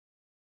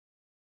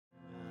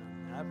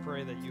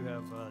pray that you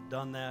have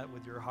done that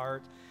with your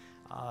heart,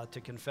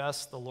 to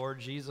confess the Lord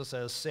Jesus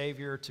as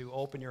Savior, to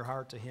open your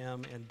heart to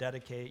Him and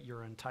dedicate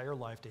your entire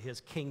life to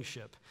His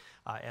kingship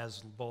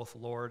as both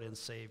Lord and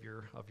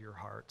Savior of your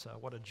heart.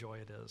 What a joy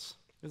it is.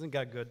 Isn't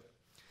God good?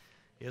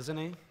 Isn't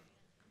He?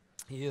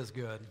 He is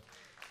good.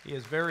 He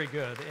is very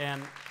good.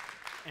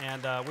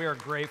 And we are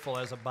grateful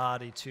as a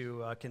body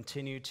to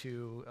continue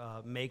to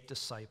make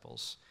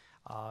disciples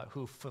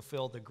who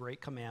fulfill the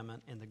great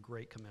commandment and the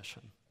great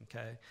commission,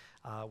 okay?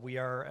 We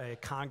are a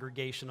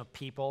congregation of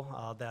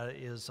people that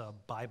is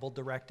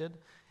Bible-directed,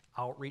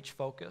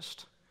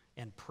 outreach-focused,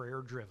 and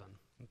prayer-driven,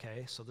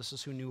 okay? So this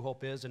is who New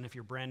Hope is, and if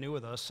you're brand new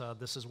with us,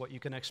 this is what you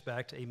can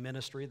expect, a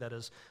ministry that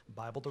is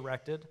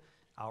Bible-directed,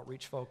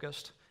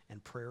 outreach-focused,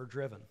 and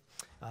prayer-driven.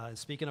 And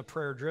speaking of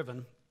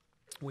prayer-driven,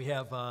 we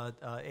have a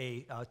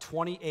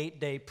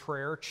 28-day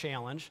prayer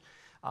challenge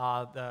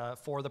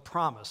for the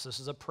promise. This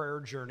is a prayer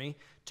journey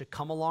to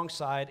come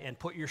alongside and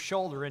put your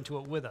shoulder into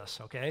it with us,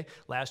 okay?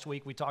 Last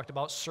week we talked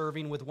about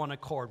serving with one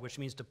accord, which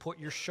means to put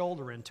your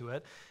shoulder into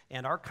it.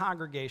 And our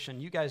congregation,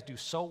 you guys do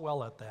so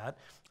well at that.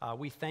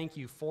 We thank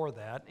you for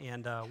that.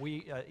 And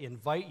we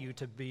invite you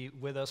to be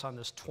with us on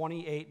this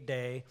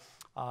 28-day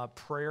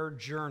prayer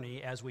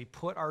journey as we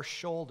put our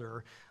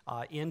shoulder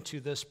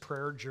into this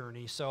prayer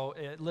journey. So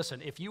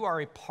listen, if you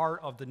are a part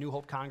of the New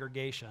Hope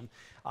congregation,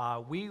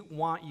 we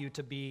want you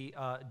to be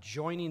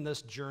joining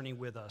this journey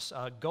with us.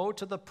 Go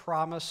to the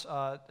promise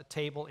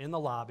table in the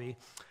lobby,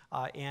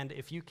 and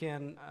if you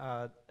can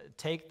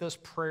take this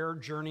prayer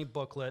journey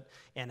booklet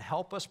and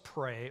help us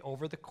pray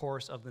over the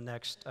course of the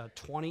next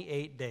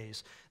 28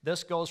 days.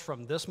 This goes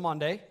from this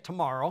Monday,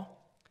 tomorrow,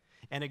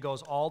 and it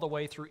goes all the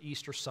way through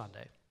Easter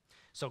Sunday.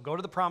 So go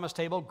to the Promise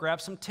table, grab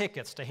some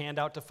tickets to hand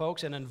out to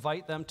folks, and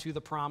invite them to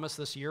the Promise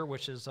this year,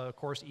 which is, of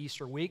course,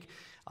 Easter week,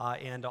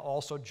 and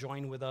also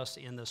join with us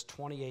in this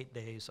 28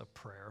 days of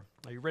prayer.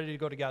 Are you ready to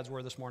go to God's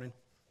Word this morning?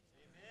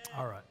 Amen.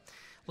 All right.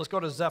 Let's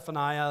go to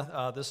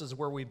Zephaniah. This is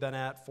where we've been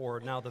at for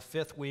now the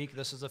 5th week.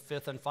 This is the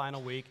 5th and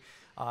final week,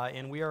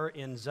 and we are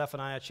in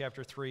Zephaniah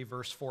chapter 3,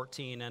 verse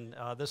 14, and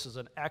this is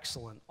an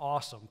excellent,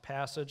 awesome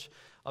passage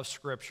of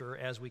Scripture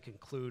as we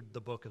conclude the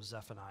book of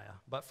Zephaniah.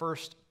 But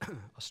first,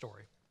 a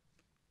story.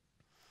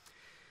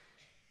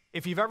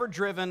 If you've ever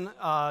driven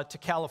to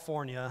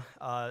California,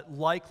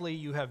 likely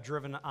you have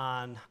driven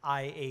on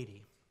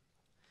I-80.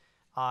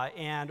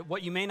 And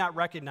what you may not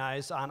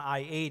recognize on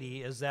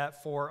I-80 is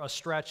that for a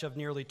stretch of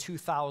nearly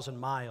 2,000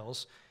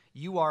 miles,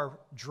 you are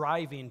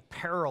driving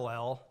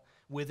parallel,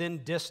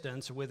 within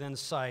distance, within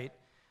sight,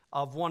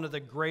 of one of the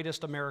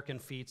greatest American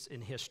feats in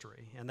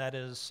history, and that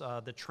is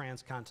the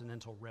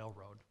Transcontinental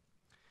Railroad.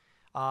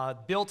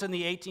 Built in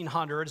the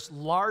 1800s,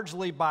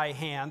 largely by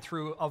hand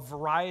through a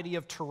variety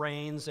of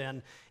terrains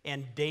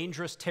and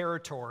dangerous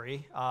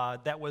territory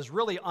that was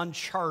really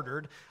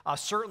uncharted.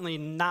 Certainly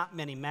not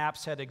many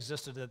maps had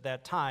existed at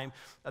that time.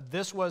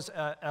 This was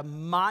a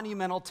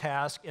monumental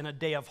task in a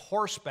day of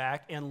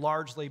horseback and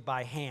largely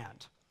by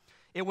hand.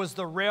 It was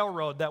the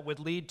railroad that would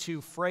lead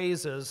to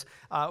phrases,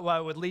 it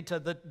would lead to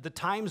the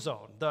time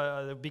zone,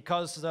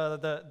 because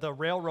the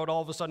railroad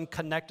all of a sudden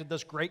connected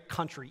this great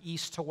country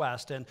east to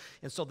west, and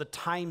so the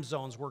time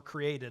zones were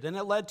created. And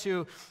it led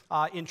to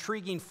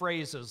intriguing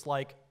phrases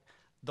like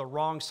the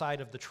wrong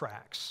side of the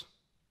tracks,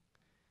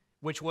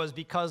 which was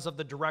because of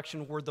the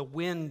direction where the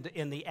wind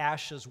and the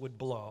ashes would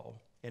blow.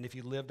 And if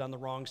you lived on the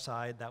wrong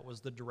side, that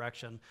was the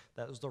direction,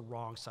 that was the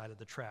wrong side of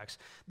the tracks.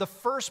 The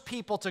first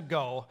people to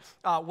go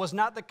was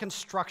not the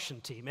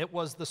construction team, it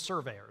was the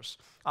surveyors.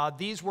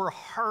 These were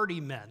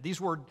hardy men. These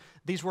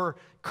were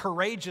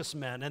courageous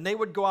men, and they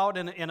would go out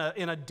in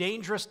a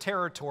dangerous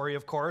territory,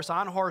 of course,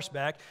 on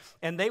horseback,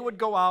 and they would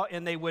go out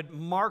and they would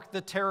mark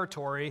the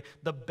territory,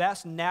 the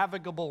best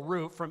navigable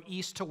route from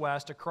east to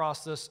west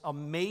across this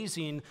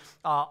amazing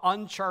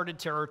uncharted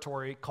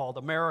territory called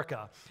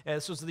America. And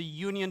this was the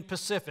Union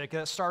Pacific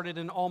that started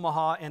in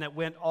Omaha, and it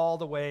went all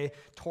the way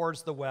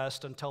towards the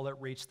west until it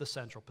reached the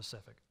Central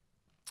Pacific.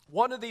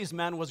 One of these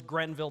men was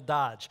Grenville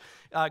Dodge.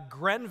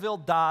 Grenville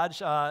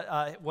Dodge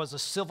was a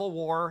Civil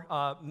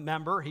War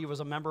member. He was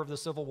a member of the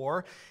Civil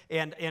War.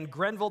 And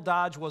Grenville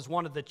Dodge was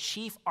one of the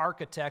chief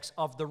architects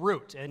of the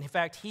route. And in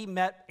fact, he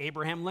met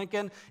Abraham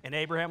Lincoln, and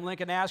Abraham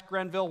Lincoln asked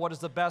Grenville, what is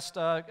the best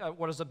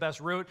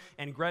route?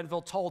 And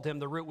Grenville told him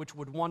the route which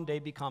would one day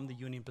become the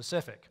Union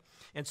Pacific.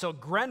 And so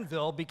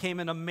Grenville became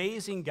an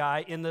amazing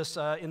guy in this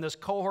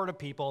cohort of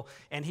people,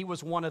 and he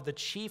was one of the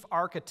chief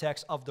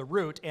architects of the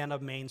route and a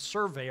main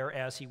surveyor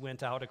as he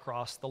went out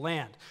across the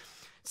land.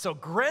 So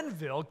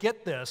Grenville,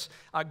 get this,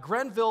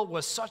 Grenville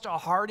was such a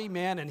hardy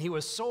man, and he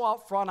was so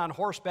out front on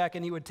horseback,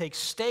 and he would take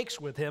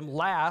stakes with him,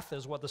 lath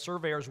is what the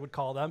surveyors would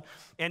call them,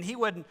 and he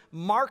would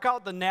mark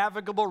out the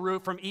navigable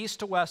route from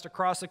east to west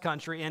across the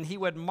country, and he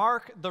would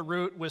mark the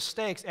route with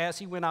stakes as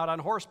he went out on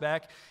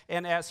horseback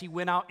and as he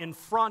went out in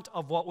front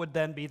of what would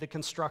then be the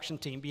construction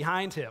team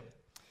behind him.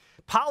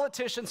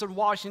 Politicians in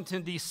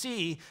Washington,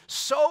 D.C.,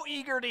 so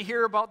eager to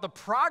hear about the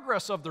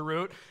progress of the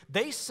route,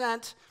 they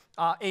sent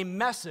a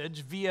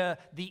message via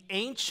the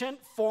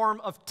ancient form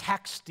of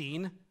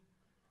texting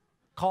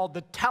called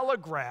the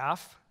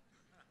telegraph,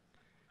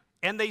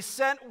 and they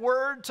sent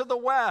word to the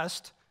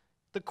west.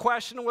 The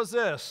question was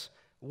this: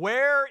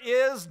 where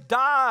is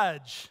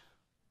Dodge?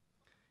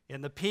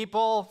 And the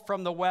people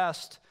from the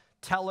west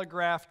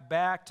telegraphed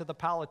back to the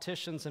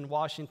politicians in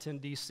Washington,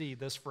 D.C.,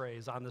 this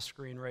phrase on the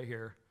screen right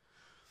here: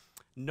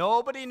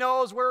 nobody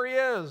knows where he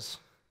is,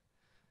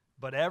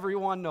 but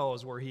everyone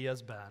knows where he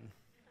has been.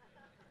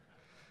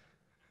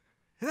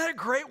 Isn't that a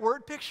great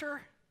word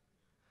picture?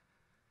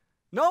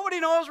 Nobody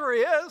knows where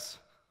he is.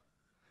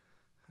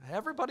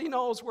 Everybody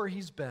knows where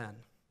he's been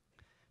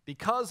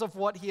because of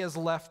what he has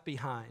left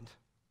behind.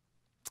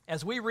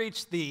 As we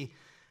reach the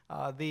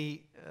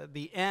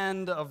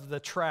end of the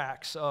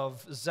tracks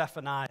of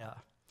Zephaniah,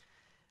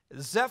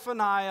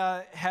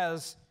 Zephaniah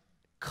has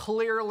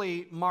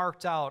clearly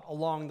marked out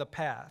along the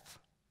path.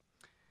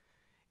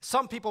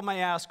 Some people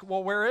may ask,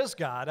 well, where is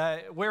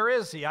God? Where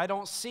is he? I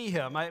don't see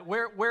him.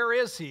 Where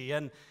is he?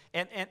 And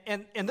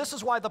this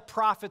is why the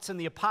prophets and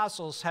the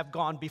apostles have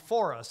gone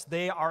before us.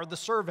 They are the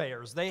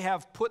surveyors. They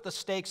have put the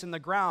stakes in the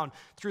ground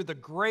through the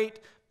great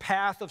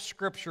path of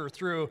Scripture,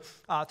 through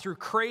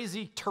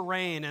crazy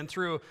terrain and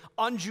through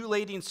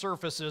undulating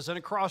surfaces and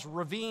across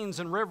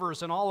ravines and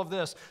rivers and all of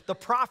this. The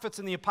prophets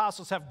and the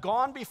apostles have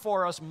gone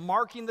before us,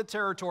 marking the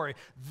territory.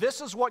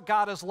 This is what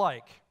God is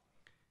like.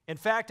 In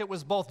fact, it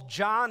was both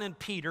John and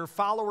Peter,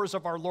 followers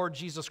of our Lord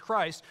Jesus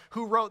Christ,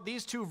 who wrote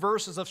these two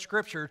verses of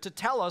Scripture to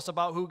tell us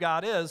about who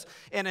God is.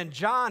 And in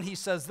John, he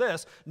says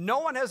this: no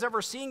one has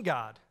ever seen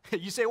God.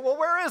 You say, well,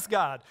 where is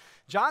God?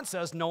 John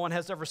says no one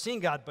has ever seen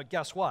God, but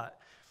guess what?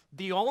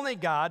 The only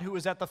God who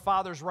is at the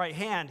Father's right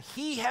hand,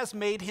 he has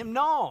made him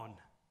known.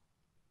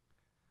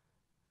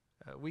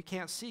 We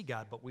can't see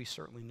God, but we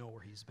certainly know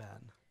where he's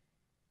been.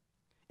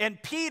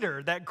 And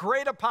Peter, that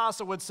great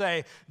apostle, would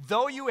say,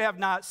 though you have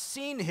not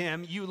seen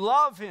him, you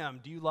love him.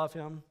 Do you love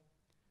him?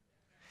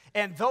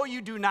 And though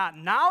you do not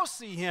now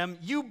see him,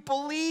 you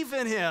believe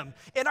in him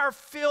and are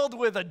filled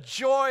with a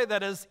joy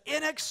that is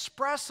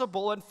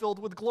inexpressible and filled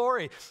with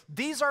glory.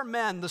 These are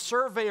men, the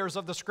surveyors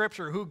of the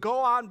Scripture, who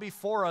go on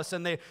before us,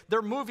 and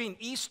they're moving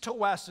east to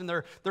west, and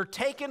they're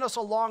taking us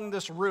along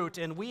this route,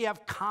 and we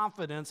have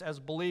confidence as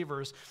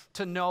believers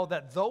to know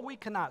that though we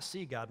cannot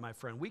see God, my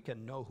friend, we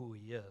can know who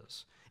he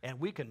is, and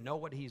we can know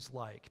what he's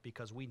like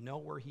because we know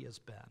where he has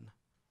been.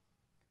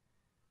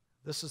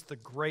 This is the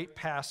great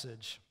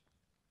passage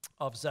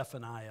of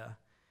Zephaniah,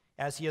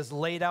 as he has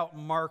laid out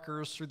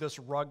markers through this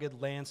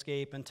rugged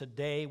landscape. And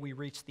today we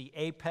reach the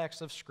apex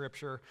of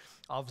Scripture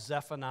of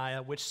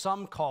Zephaniah, which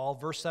some call,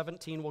 verse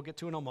 17 we'll get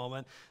to in a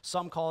moment,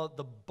 some call it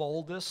the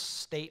boldest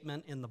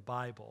statement in the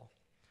Bible.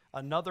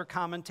 Another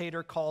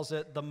commentator calls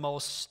it the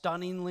most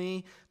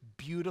stunningly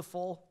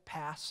beautiful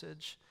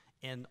passage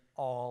in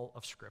all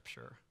of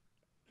Scripture.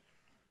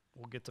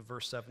 We'll get to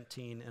verse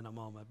 17 in a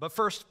moment. But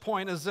first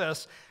point is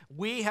this: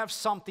 we have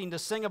something to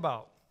sing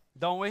about,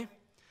 don't we?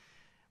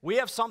 We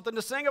have something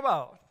to sing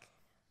about.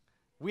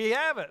 We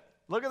have it.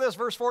 Look at this,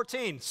 verse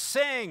 14.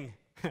 Sing,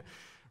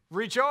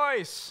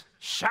 rejoice,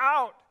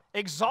 shout,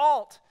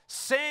 exalt,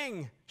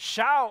 sing,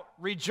 shout,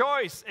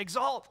 rejoice,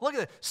 exalt. Look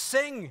at it.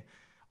 Sing,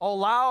 O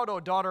loud, O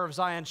daughter of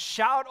Zion.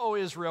 Shout, O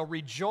Israel.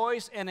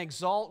 Rejoice and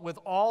exalt with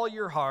all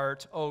your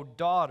heart, O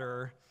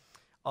daughter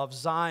of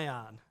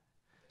Zion.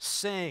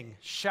 Sing,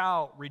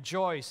 shout,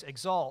 rejoice,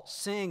 exalt.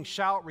 Sing,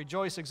 shout,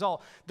 rejoice,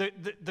 exalt.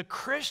 The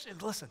Christian,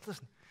 listen.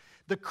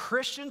 The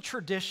Christian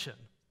tradition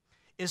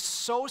is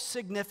so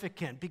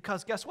significant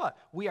because guess what?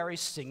 We are a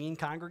singing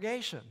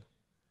congregation.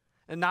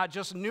 And not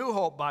just New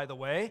Hope, by the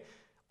way.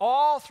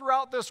 All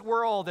throughout this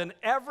world, in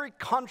every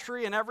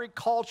country, in every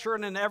culture,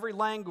 and in every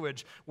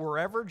language,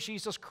 wherever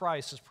Jesus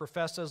Christ is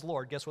professed as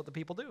Lord, guess what the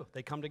people do?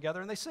 They come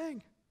together and they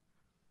sing.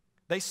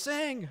 They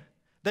sing.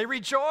 They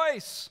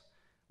rejoice.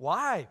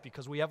 Why?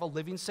 Because we have a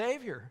living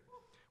Savior.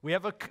 We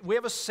have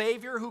a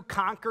Savior who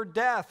conquered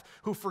death,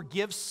 who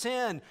forgives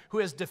sin, who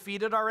has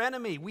defeated our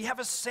enemy. We have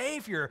a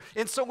Savior,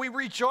 and so we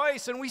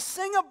rejoice and we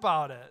sing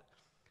about it.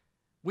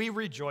 We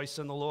rejoice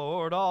in the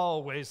Lord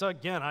always.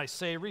 Again, I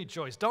say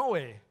rejoice, don't we?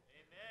 Amen.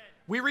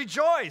 We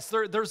rejoice.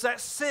 There's that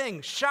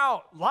sing,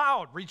 shout,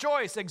 loud,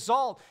 rejoice,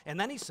 exalt. And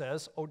then he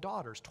says, "O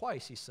daughters,"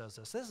 twice he says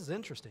this. This is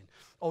interesting.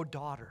 "O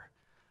daughter,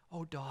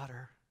 O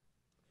daughter."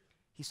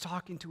 He's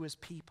talking to his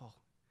people.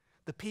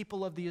 The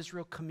people of the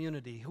Israel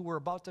community who were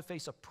about to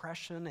face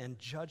oppression and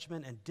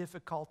judgment and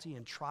difficulty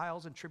and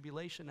trials and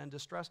tribulation and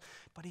distress.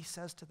 But he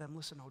says to them,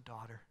 listen, O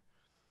daughter,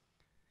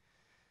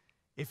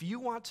 if you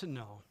want to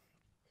know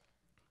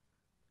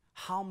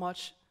how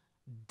much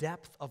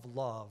depth of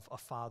love a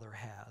father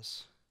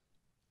has,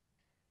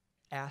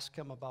 ask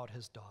him about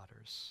his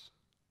daughters.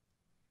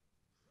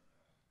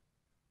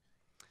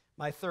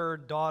 My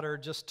third daughter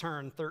just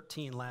turned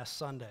 13 last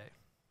Sunday,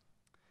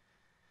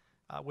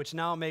 which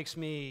now makes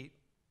me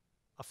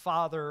a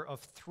father of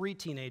 3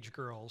 teenage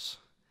girls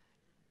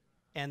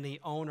and the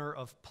owner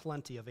of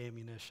plenty of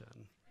ammunition.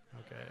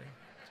 Okay?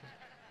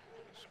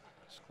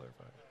 Just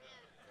clarify.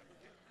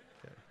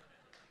 Okay.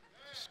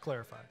 Just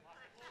clarify.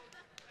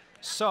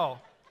 So,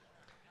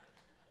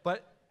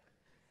 but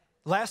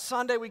Last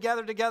Sunday, we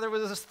gathered together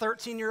with this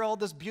 13-year-old,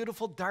 this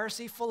beautiful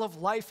Darcy, full of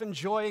life and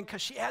joy, and because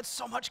she adds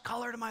so much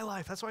color to my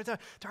life. That's why I tell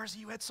her, Darcy,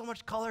 you add so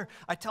much color.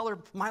 I tell her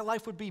my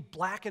life would be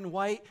black and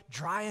white,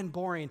 dry and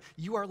boring.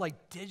 You are like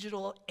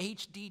digital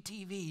HD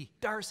TV.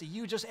 Darcy,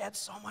 you just add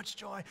so much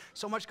joy,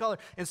 so much color.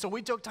 And so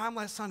we took time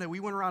last Sunday. We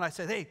went around. I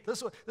said, hey,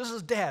 this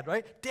is Dad,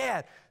 right?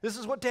 Dad, this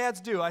is what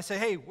dads do. I say,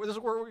 hey, this is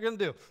what we're going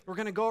to do. We're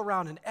going to go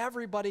around, and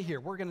everybody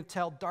here, we're going to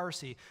tell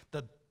Darcy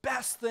the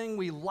best thing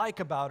we like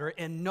about her,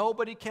 and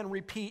nobody can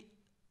repeat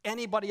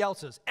anybody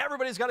else's.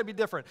 Everybody's got to be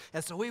different.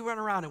 And so we went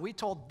around and we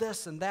told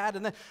this and that,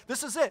 and then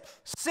this is it.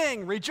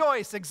 Sing,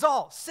 rejoice,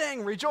 exalt.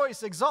 Sing,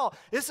 rejoice, exalt.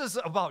 This is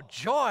about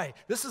joy.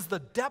 This is the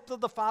depth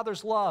of the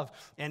Father's love.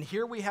 And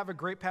here we have a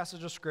great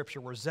passage of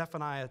Scripture where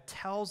Zephaniah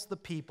tells the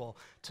people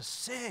to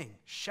sing,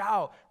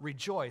 shout,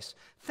 rejoice.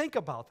 Think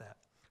about that.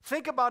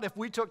 Think about if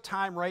we took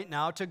time right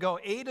now to go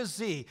A to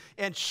Z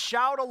and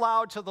shout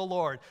aloud to the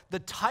Lord the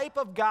type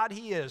of God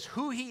He is,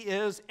 who He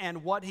is,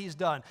 and what He's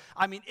done.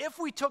 I mean, if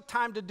we took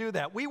time to do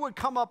that, we would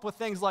come up with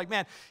things like,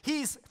 man,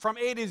 He's from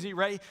A to Z,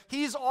 right?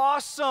 He's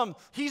awesome.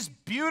 He's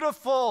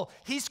beautiful.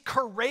 He's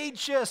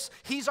courageous.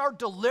 He's our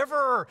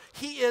deliverer.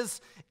 He is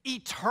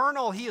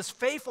eternal. He is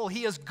faithful.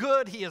 He is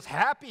good. He is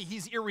happy.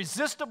 He's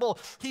irresistible.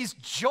 He's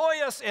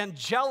joyous and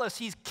jealous.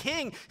 He's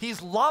king.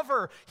 He's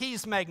lover.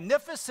 He's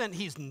magnificent.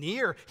 He's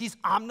near. He's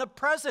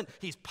omnipresent.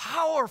 He's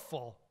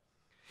powerful.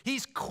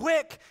 He's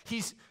quick.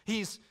 He's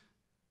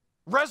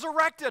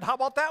resurrected. How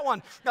about that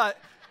one?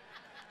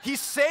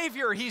 He's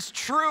Savior. He's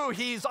true.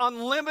 He's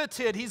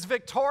unlimited. He's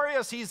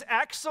victorious. He's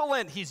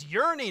excellent. He's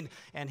yearning.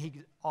 And He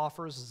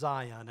offers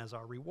Zion as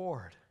our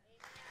reward.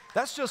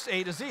 That's just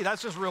A to Z.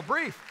 That's just real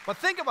brief. But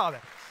think about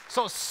it.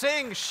 So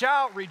sing,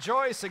 shout,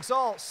 rejoice,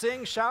 exalt.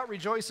 Sing, shout,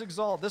 rejoice,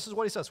 exalt. This is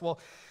what he says. Well,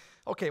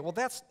 okay,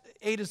 that's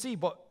A to Z,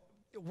 but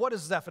what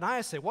does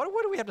Zephaniah say? What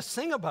do we have to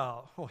sing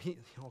about? Well,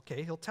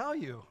 he'll tell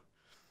you.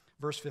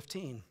 Verse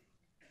 15.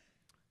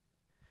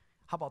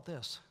 How about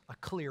this? A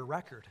clear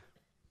record.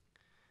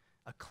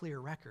 A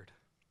clear record.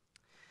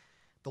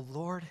 The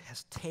Lord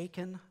has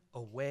taken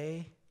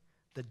away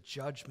the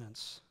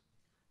judgments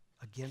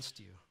against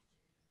you.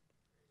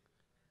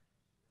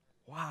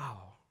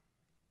 Wow.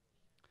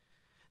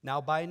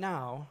 Now, by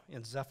now,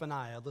 in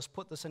Zephaniah, let's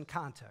put this in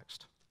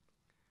context.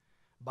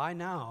 By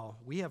now,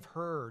 we have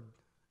heard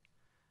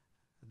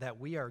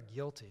that we are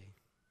guilty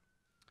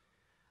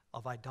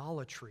of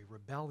idolatry,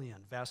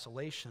 rebellion,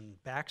 vacillation,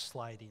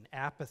 backsliding,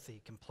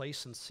 apathy,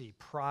 complacency,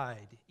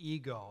 pride,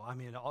 ego. I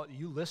mean,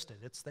 you list it,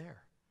 it's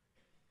there.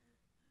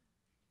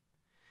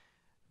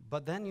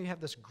 But then you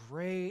have this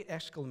great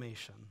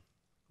exclamation,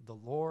 the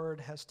Lord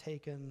has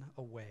taken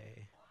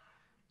away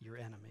your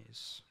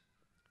enemies.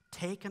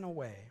 Taken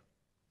away.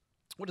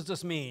 What does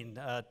this mean,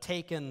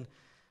 taken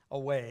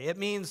away? It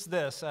means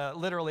this,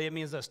 literally it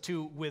means this,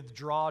 to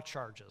withdraw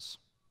charges.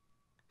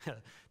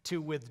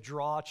 To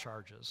withdraw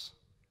charges.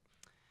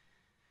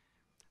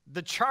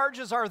 The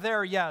charges are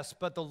there, yes,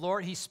 but the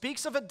Lord, He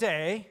speaks of a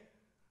day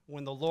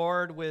when the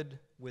Lord would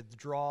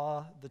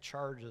withdraw the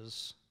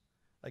charges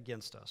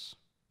against us.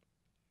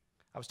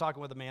 I was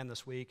talking with a man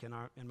this week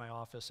in my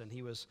office, and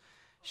he was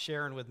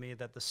sharing with me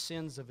that the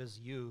sins of his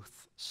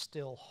youth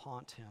still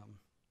haunt him.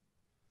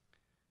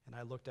 And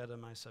I looked at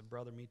him and I said,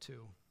 brother, me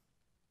too.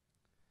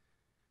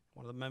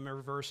 One of the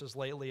memory verses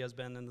lately has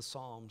been in the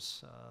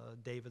Psalms.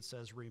 David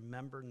says,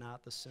 remember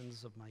not the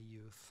sins of my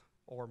youth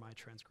or my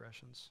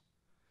transgressions.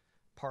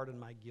 Pardon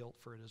my guilt,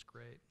 for it is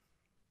great.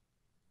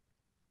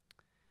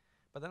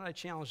 But then I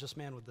challenged this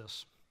man with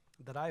this,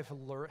 that I've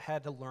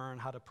had to learn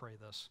how to pray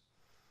this.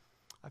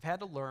 I've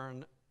had to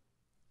learn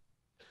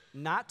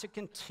not to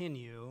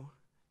continue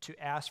to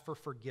ask for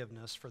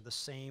forgiveness for the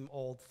same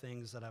old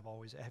things that I've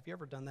always. Have you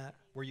ever done that?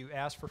 Where you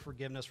ask for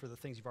forgiveness for the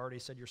things you've already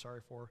said you're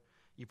sorry for?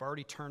 You've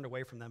already turned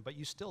away from them, but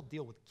you still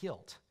deal with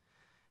guilt.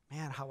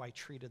 Man, how I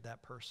treated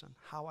that person.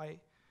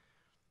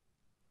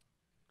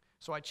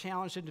 So I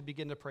challenged him to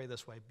begin to pray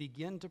this way.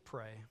 Begin to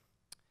pray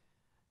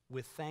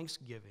with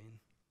thanksgiving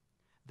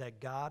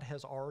that God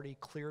has already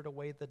cleared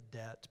away the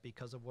debt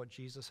because of what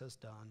Jesus has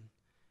done.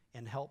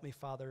 And help me,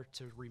 Father,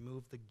 to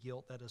remove the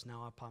guilt that is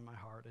now upon my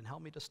heart. And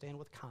help me to stand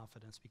with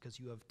confidence because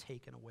you have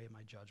taken away my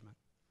judgment.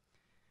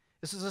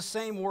 This is the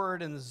same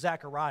word in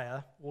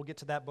Zechariah. We'll get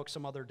to that book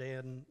some other day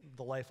in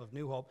the life of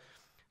New Hope.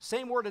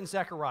 Same word in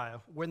Zechariah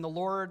when the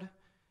Lord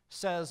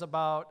says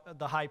about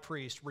the high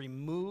priest,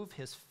 remove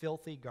his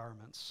filthy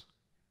garments.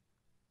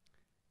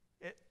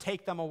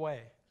 Take them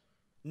away.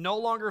 No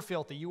longer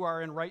filthy. You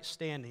are in right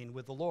standing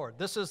with the Lord.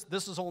 This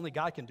is only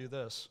God can do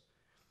this.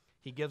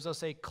 He gives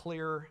us a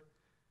clear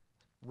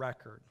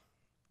record.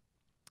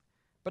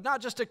 But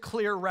not just a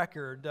clear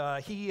record.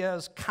 He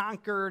has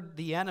conquered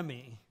the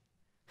enemy.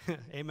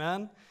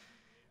 Amen?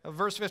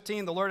 Verse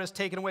 15, the Lord has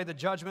taken away the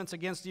judgments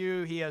against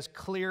you. He has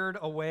cleared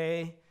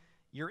away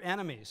your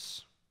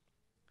enemies.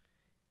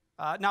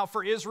 Now,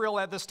 for Israel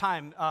at this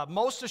time,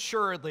 most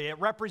assuredly, it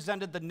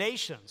represented the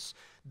nations.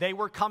 They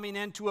were coming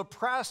in to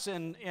oppress,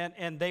 and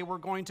they were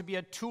going to be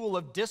a tool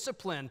of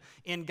discipline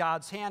in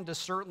God's hand to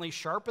certainly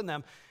sharpen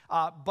them.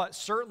 But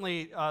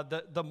certainly,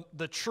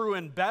 the true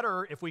and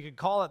better, if we could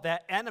call it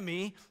that,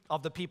 enemy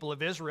of the people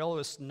of Israel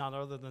is none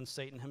other than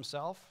Satan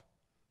himself.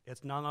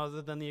 It's none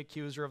other than the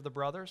accuser of the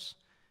brothers.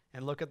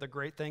 And look at the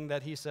great thing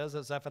that he says,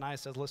 that Zephaniah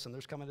says, listen,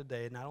 there's coming a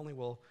day, not only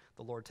will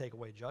the Lord take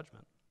away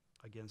judgment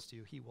against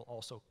you, he will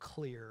also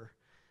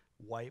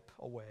wipe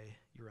away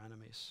your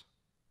enemies.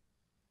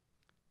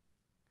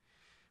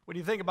 When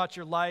you think about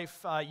your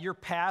life, your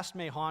past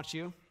may haunt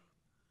you.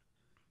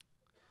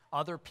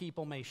 Other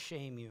people may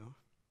shame you.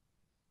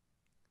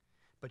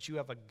 But you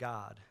have a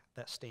God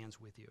that stands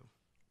with you.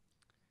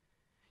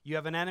 You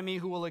have an enemy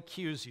who will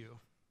accuse you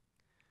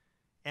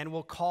and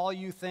will call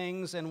you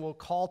things and will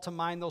call to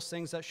mind those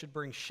things that should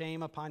bring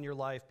shame upon your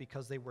life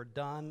because they were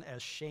done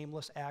as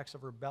shameless acts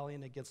of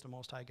rebellion against the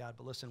Most High God.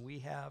 But listen, we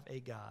have a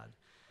God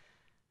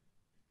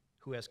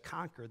who has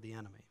conquered the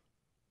enemy.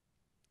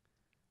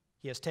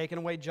 He has taken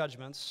away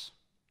judgments.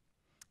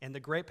 And the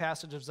great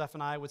passage of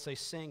Zephaniah would say,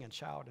 sing and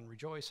shout and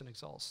rejoice and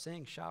exalt.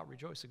 Sing, shout,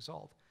 rejoice,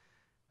 exalt.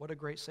 What a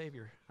great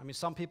Savior. I mean,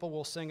 some people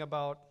will sing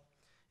about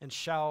and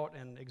shout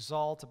and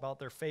exalt about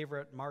their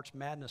favorite March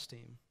Madness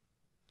team,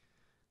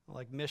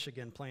 like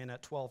Michigan playing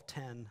at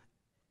 12:10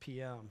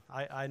 p.m.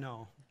 I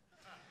know.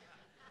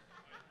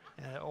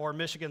 Or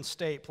Michigan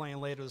State playing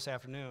later this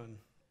afternoon,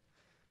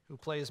 who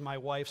plays my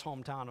wife's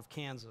hometown of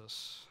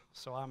Kansas.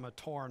 So I'm a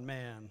torn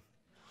man.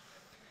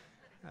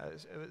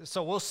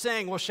 So we'll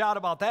sing, we'll shout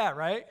about that,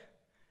 right?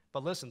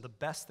 But listen, the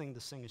best thing to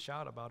sing and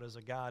shout about is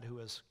a God who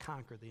has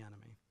conquered the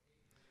enemy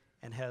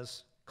and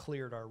has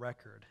cleared our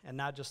record. And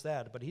not just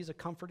that, but he's a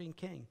comforting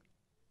king.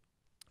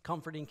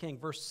 Comforting king.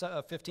 Verse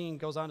 15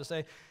 goes on to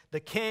say, the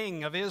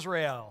King of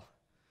Israel,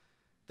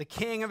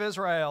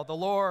 the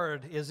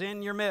Lord is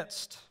in your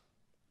midst.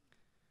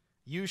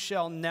 You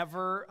shall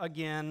never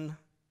again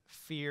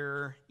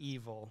fear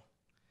evil.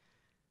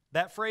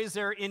 That phrase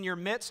there, in your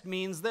midst,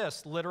 means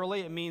this.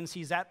 Literally, it means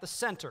he's at the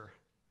center.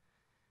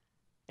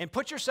 And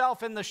put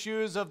yourself in the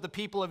shoes of the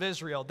people of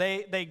Israel.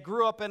 They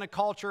grew up in a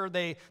culture,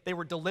 they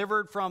were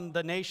delivered from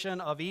the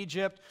nation of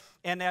Egypt,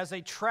 and as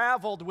they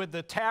traveled with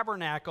the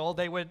tabernacle,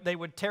 they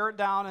would tear it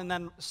down and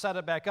then set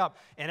it back up.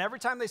 And every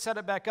time they set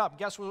it back up,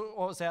 guess what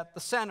was at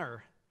the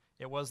center?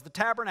 It was the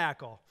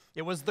tabernacle.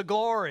 It was the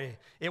glory.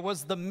 It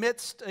was the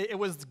midst. It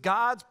was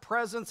God's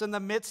presence in the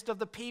midst of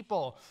the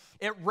people.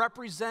 It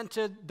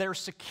represented their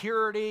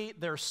security,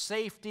 their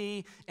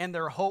safety, and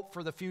their hope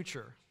for the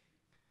future.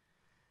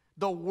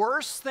 The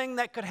worst thing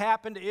that could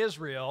happen to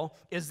Israel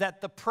is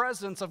that the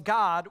presence of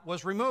God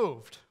was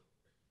removed.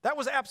 That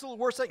was the absolute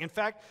worst thing. In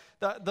fact,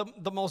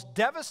 the most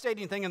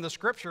devastating thing in the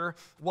scripture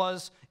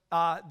was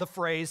the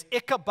phrase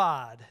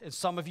Ichabod. And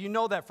some of you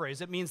know that phrase.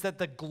 It means that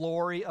the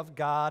glory of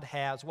God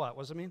has what?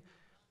 What does it mean?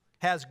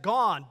 Has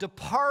gone,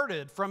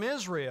 departed from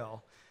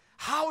Israel.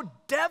 How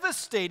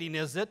devastating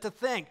is it to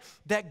think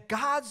that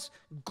God's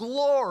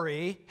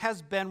glory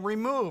has been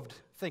removed?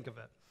 Think of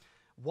it.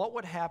 What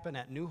would happen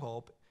at New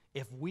Hope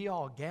if we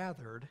all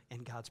gathered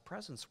and God's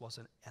presence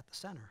wasn't at the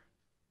center?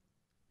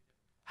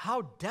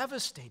 How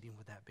devastating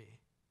would that be?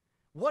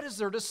 What is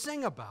there to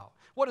sing about?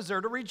 What is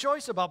there to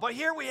rejoice about? But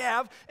here we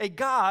have a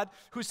God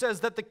who says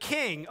that the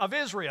King of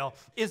Israel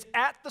is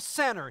at the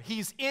center.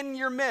 He's in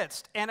your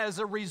midst. And as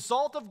a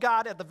result of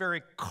God at the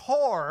very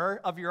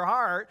core of your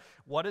heart,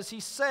 what does he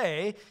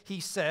say? He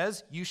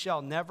says, you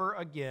shall never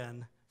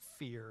again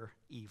fear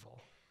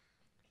evil.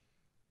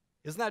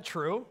 Isn't that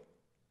true?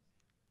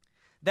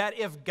 That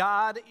if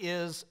God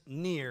is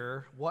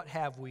near, what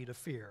have we to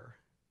fear?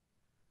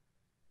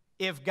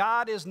 If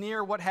God is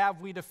near, what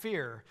have we to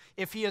fear?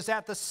 If he is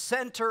at the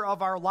center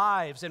of our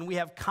lives and we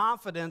have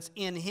confidence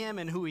in him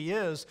and who he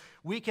is,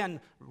 we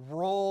can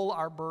roll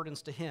our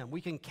burdens to him.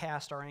 We can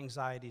cast our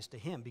anxieties to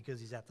him because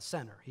he's at the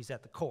center. He's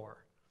at the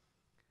core.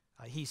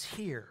 He's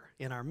here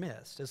in our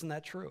midst. Isn't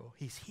that true?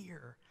 He's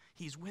here.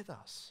 He's with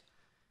us.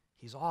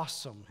 He's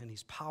awesome and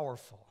he's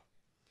powerful.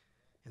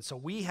 And so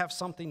we have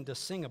something to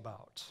sing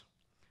about.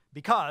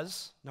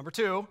 Because, number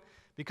two,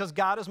 because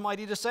God is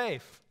mighty to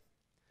save.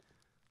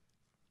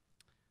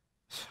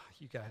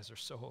 You guys are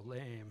so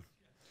lame.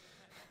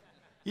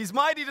 He's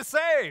mighty to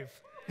save.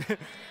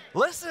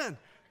 Listen,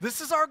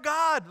 this is our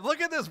God.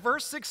 Look at this,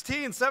 verse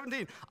 16,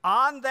 17.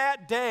 On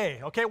that day,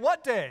 okay,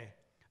 what day?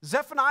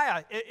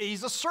 Zephaniah,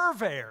 he's a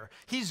surveyor.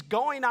 He's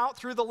going out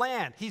through the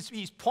land.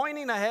 He's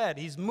pointing ahead.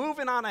 He's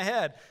moving on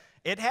ahead.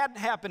 It hadn't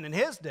happened in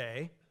his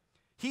day.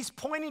 He's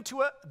pointing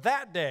to it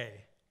that day.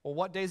 Well,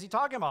 what day is he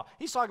talking about?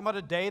 He's talking about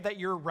a day that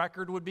your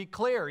record would be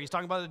clear. He's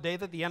talking about a day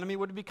that the enemy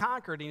would be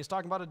conquered. And he's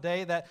talking about a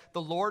day that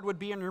the Lord would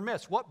be in your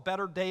midst. What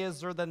better day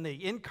is there than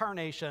the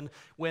incarnation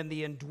when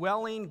the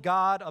indwelling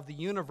God of the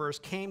universe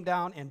came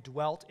down and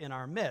dwelt in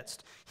our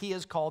midst? He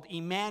is called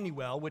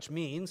Emmanuel, which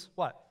means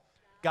what?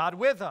 God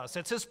with us.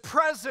 It's his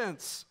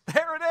presence.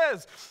 There it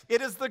is.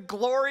 It is the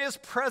glorious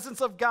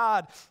presence of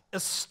God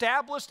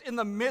established in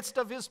the midst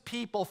of his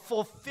people,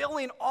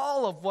 fulfilling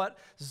all of what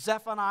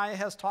Zephaniah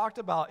has talked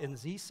about. And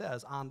he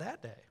says, on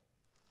that day,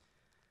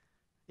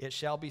 it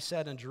shall be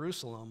said in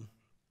Jerusalem,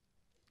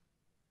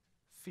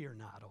 fear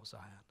not, O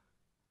Zion.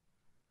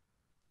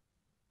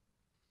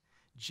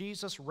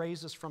 Jesus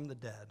raises from the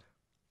dead,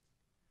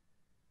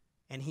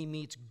 and he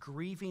meets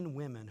grieving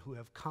women who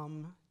have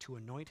come to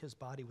anoint his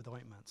body with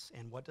ointments.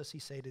 And what does he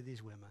say to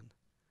these women?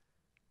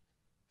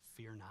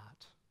 Fear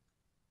not.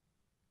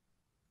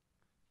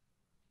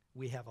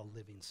 We have a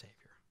living Savior.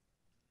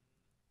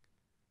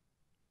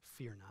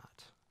 Fear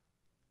not.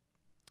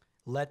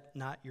 Let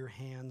not your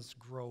hands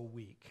grow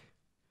weak.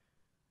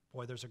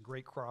 Boy, there's a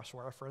great cross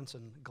reference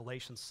in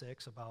Galatians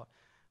 6 about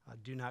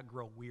do not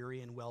grow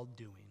weary in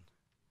well-doing.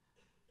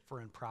 For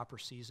in proper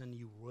season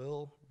you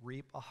will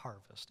reap a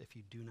harvest if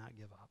you do not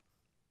give up.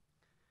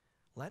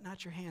 Let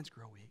not your hands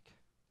grow weak.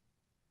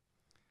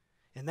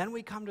 And then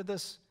we come to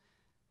this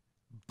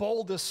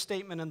boldest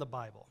statement in the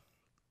Bible.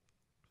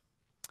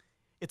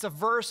 It's a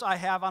verse I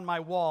have on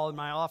my wall in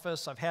my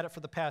office. I've had it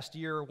for the past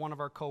year. One of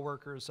our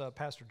coworkers,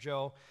 Pastor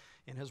Joe,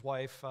 and his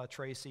wife,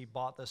 Tracy,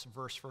 bought this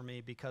verse for me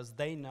because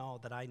they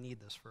know that I need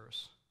this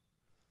verse.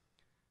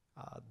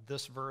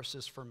 This verse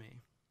is for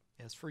me.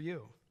 It's for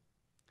you.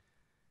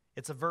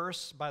 It's a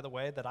verse, by the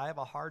way, that I have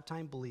a hard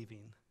time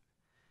believing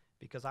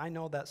because I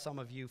know that some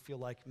of you feel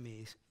like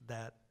me,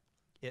 that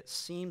it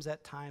seems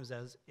at times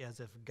as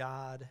if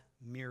God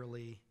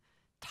merely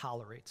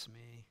tolerates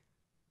me.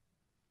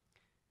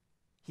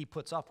 He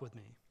puts up with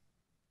me.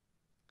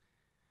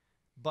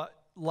 But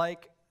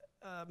like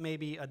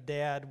maybe a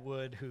dad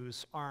would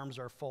whose arms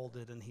are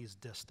folded and he's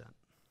distant.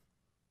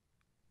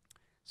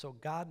 So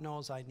God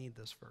knows I need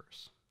this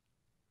verse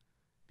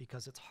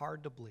because it's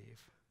hard to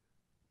believe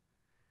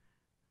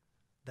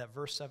that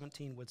verse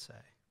 17 would say,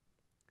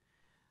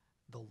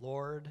 the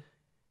Lord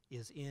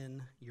is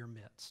in your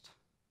midst.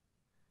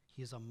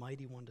 He is a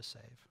mighty one to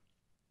save.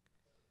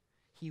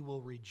 He will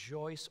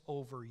rejoice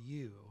over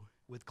you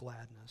with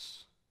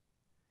gladness.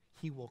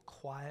 He will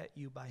quiet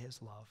you by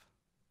his love.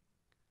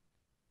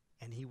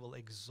 And he will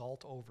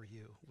exult over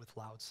you with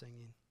loud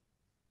singing.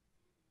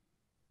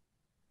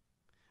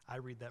 I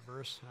read that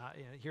verse.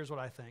 Here's what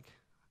I think.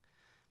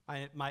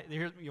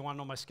 You want to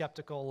know my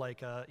skeptical,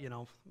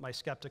 my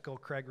skeptical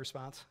Craig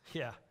response?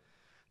 Yeah,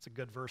 it's a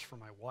good verse for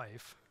my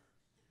wife.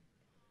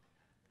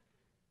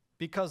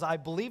 Because I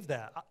believe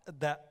that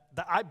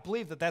I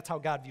believe that that's how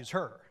God views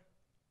her.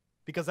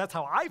 Because that's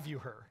how I view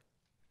her.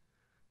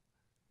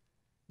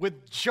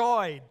 With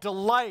joy,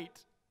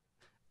 delight,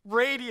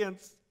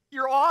 radiance.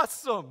 You're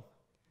awesome.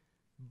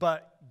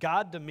 But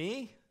God to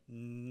me,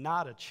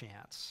 not a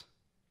chance.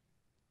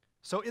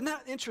 So isn't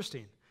that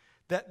interesting?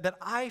 That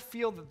I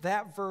feel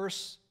that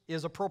verse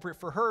is appropriate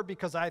for her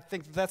because I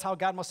think that's how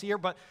God must see her.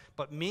 But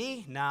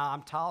me, nah,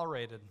 I'm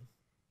tolerated.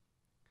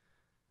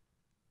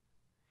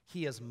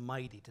 He is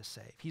mighty to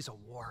save. He's a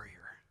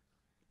warrior.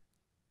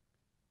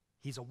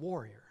 He's a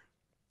warrior.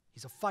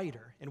 He's a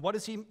fighter. And what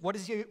is he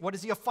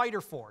a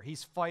fighter for?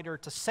 He's a fighter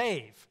to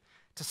save,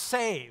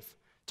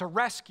 to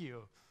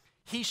rescue.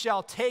 He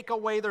shall take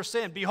away their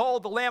sin.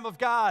 Behold, the Lamb of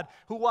God,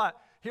 who what?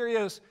 Here he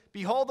is.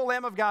 Behold the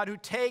Lamb of God who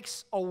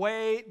takes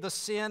away the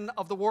sin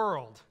of the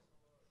world.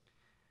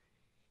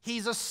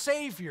 He's a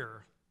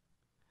Savior.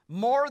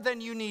 More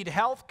than you need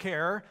health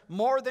care,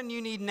 more than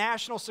you need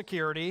national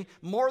security,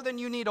 more than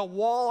you need a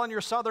wall on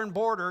your southern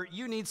border,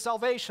 you need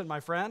salvation, my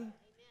friend. Amen.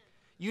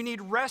 You need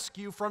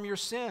rescue from your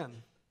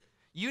sin.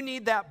 You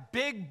need that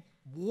big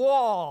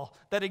wall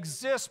that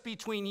exists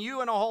between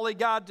you and a holy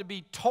God to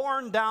be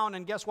torn down,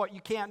 and guess what?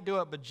 You can't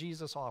do it, but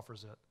Jesus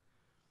offers it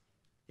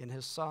in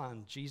his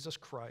Son, Jesus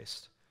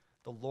Christ,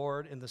 the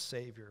Lord and the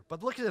Savior.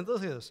 But look at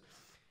this.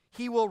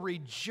 He will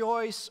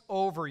rejoice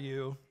over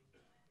you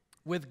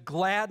with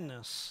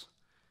gladness.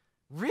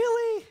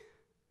 Really?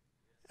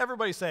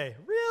 Everybody say,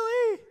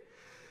 really?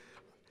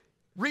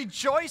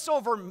 Rejoice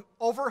over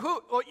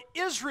who? Oh,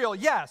 Israel,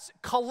 yes,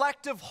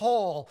 collective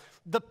whole,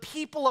 the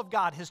people of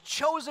God, his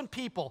chosen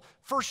people,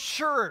 for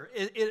sure,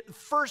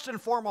 first and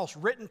foremost,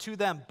 written to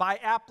them, by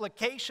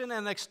application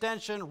and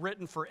extension,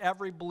 written for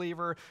every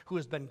believer who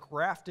has been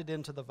grafted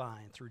into the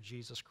vine through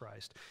Jesus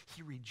Christ.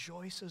 He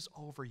rejoices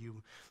over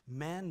you.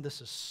 Men,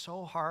 this is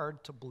so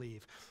hard to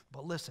believe,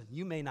 but listen,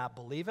 you may not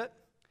believe it,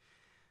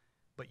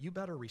 but you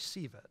better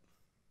receive it.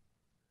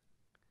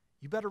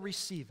 You better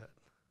receive it.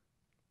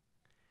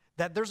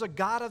 That there's a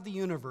God of the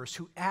universe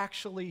who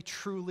actually,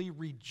 truly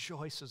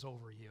rejoices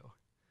over you.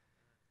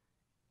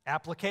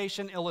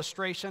 Application,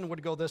 illustration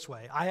would go this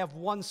way. I have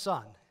one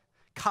son,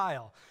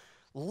 Kyle.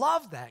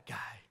 Love that guy.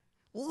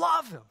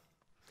 Love him.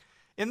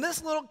 And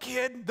this little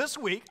kid, this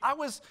week,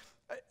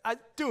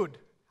 dude,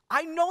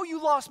 I know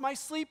you lost my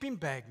sleeping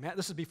bag, man.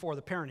 This is before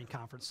the parenting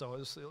conference, so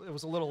it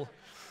was a little,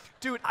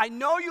 dude, I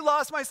know you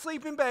lost my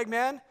sleeping bag,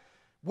 man.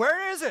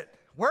 Where is it?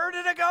 Where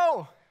did it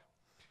go?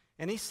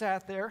 And he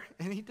sat there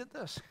and he did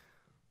this.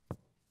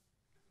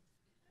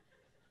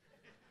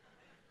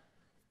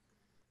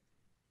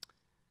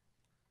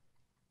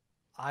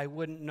 I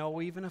wouldn't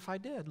know even if I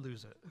did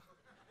lose it.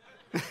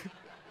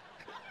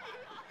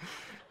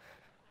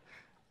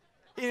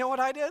 You know what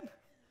I did?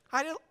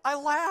 I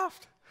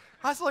laughed.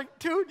 I was like,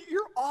 dude,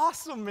 you're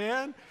awesome,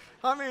 man.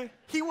 I mean,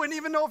 he wouldn't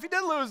even know if he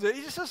did lose it.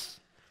 He's just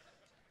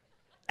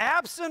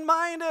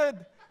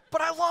absent-minded.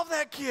 But I love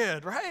that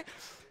kid, right?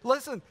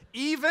 Listen,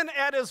 even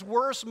at his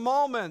worst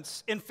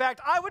moments, in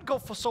fact, I would go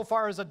so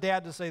far as a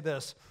dad to say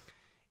this.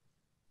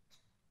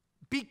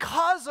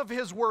 Because of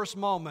his worst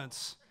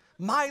moments,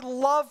 my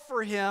love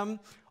for him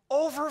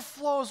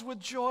overflows with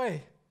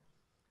joy.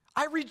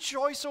 I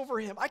rejoice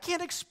over him. I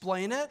can't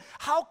explain it.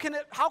 How can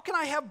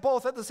I have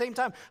both at the same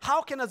time?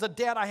 How can, as a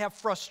dad, I have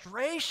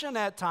frustration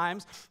at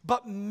times,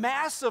 but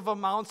massive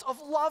amounts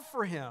of love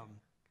for him?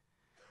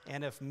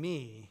 And if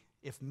me,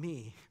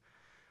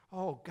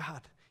 oh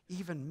God,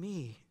 even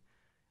me,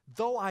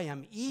 though I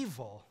am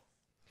evil,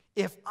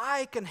 if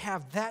I can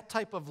have that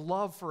type of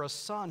love for a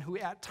son who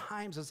at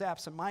times is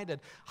absent-minded,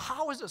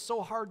 how is it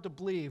so hard to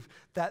believe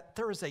that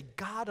there is a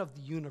God of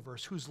the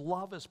universe whose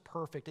love is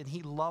perfect and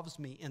he loves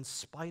me in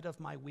spite of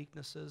my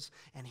weaknesses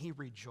and he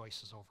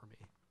rejoices over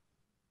me?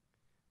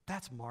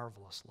 That's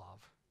marvelous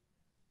love.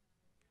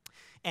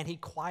 And he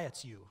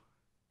quiets you.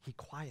 He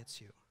quiets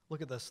you.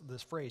 Look at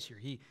this phrase here.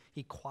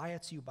 He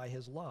quiets you by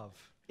his love.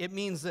 It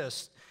means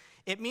this.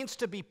 It means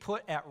to be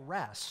put at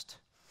rest,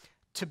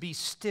 to be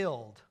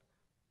stilled,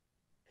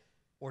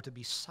 or to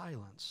be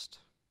silenced.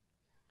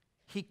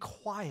 He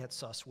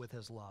quiets us with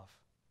his love.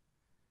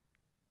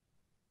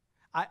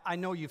 I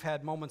know you've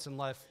had moments in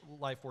life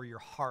where your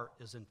heart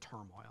is in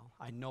turmoil.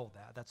 I know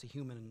that. That's a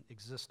human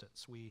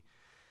existence. You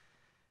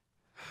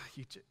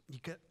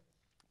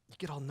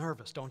get all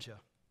nervous, don't you?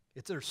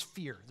 There's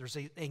fear, there's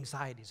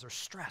anxieties, there's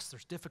stress,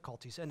 there's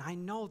difficulties, and I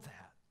know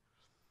that.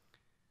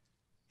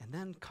 And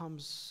then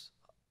comes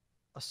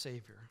a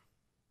Savior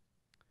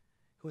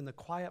who in the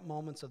quiet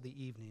moments of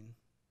the evening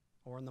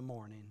or in the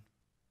morning,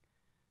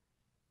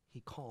 he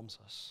calms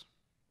us.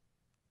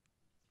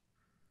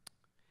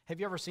 Have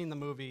you ever seen the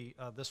movie,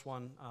 this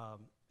one,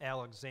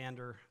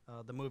 Alexander?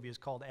 The movie is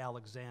called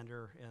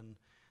Alexander, and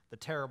the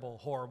terrible,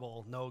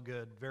 horrible, no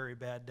good, very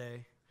bad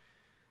day.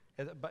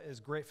 But it's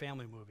a great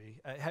family movie.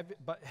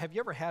 Have you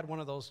ever had one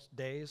of those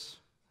days?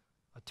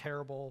 A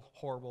terrible,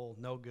 horrible,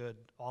 no good,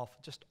 awful,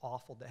 just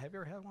awful day. Have you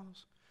ever had one of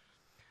those?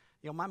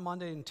 You know, my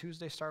Monday and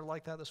Tuesday started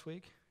like that this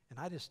week, and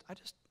I just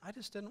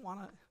didn't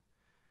want to.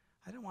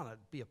 I didn't want to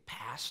be a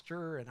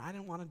pastor, and I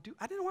didn't want to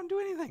do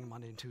anything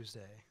Monday and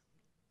Tuesday.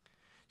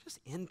 Just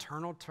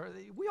internal.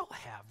 We all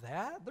have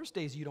that. There's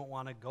days you don't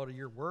want to go to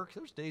your work.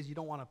 There's days you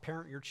don't want to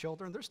parent your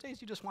children. There's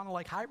days you just want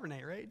to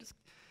hibernate, right?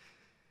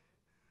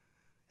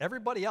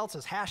 Everybody else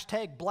is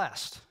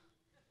 #blessed.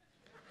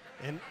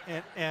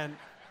 And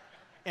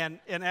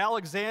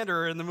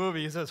Alexander in the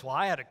movie, he says, well,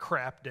 I had a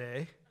crap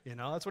day. You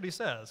know, that's what he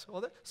says.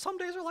 Well, some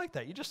days are like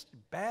that. You just,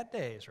 bad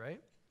days, right?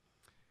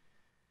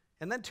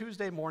 And then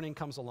Tuesday morning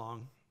comes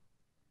along,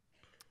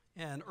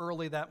 and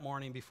early that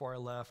morning before I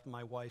left,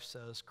 my wife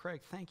says,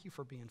 Craig, thank you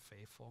for being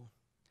faithful.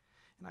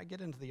 And I get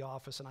into the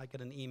office, and I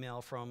get an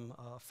email from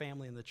a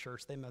family in the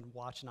church. They've been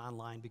watching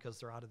online because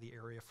they're out of the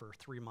area for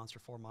 3 months or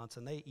 4 months,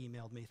 and they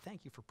emailed me,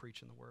 thank you for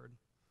preaching the word.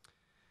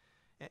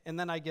 And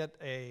then I get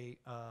a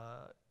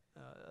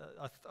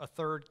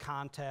third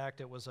contact.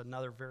 It was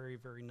another very,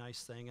 very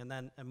nice thing. And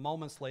then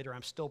moments later,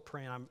 I'm still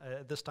praying.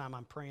 This time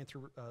I'm praying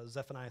through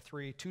Zephaniah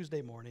 3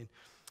 Tuesday morning,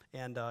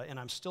 and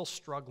I'm still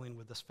struggling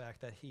with this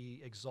fact that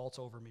he exalts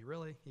over me.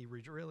 Really?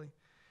 Really?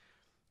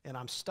 And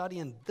I'm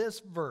studying this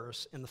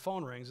verse, and the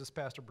phone rings. It's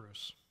Pastor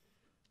Bruce.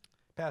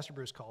 Pastor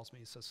Bruce calls me.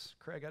 He says,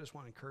 Craig, I just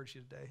want to encourage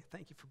you today.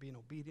 Thank you for being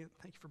obedient.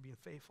 Thank you for being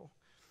faithful.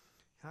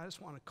 And I just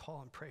want to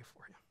call and pray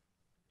for you.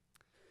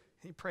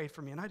 He prayed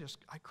for me, and I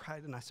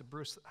cried, and I said,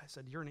 Bruce,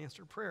 you're an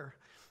answered prayer.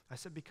 I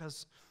said,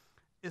 because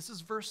this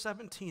is verse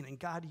 17, and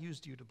God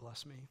used you to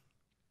bless me.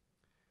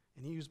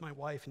 And he used my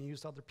wife, and he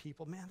used other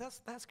people. Man,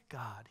 that's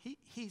God.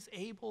 He's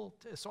able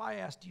to. So I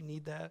asked, do you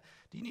need that?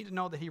 Do you need to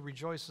know that he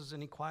rejoices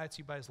and he quiets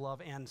you by his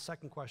love? And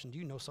second question, do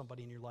you know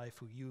somebody in your life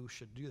who you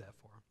should do that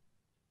for?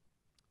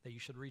 That you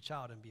should reach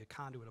out and be a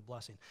conduit of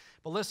blessing.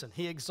 But listen,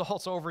 he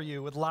exalts over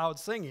you with loud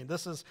singing.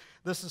 This is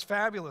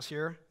fabulous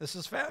here. This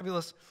is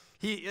fabulous.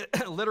 He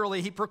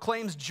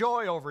proclaims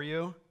joy over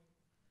you.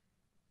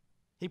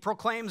 He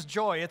proclaims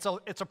joy. It's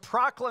a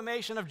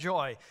proclamation of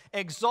joy.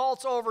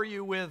 Exalts over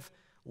you with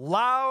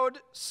loud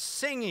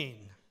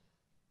singing.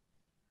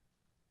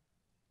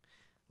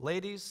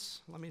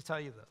 Ladies, let me tell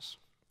you this.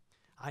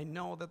 I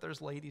know that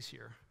there's ladies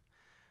here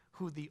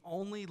who the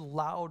only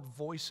loud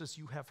voices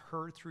you have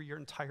heard through your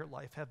entire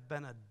life have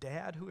been a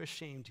dad who has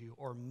shamed you,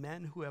 or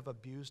men who have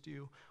abused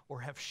you,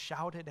 or have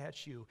shouted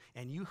at you.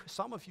 And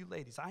some of you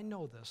ladies, I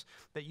know this,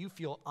 that you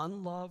feel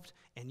unloved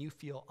and you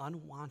feel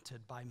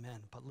unwanted by men.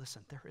 But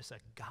listen, there is a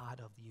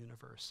God of the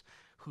universe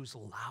whose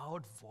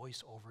loud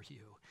voice over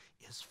you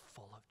is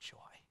full of joy.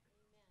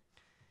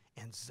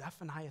 And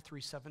Zephaniah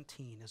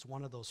 3:17 is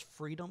one of those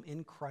freedom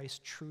in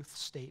Christ truth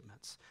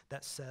statements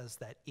that says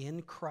that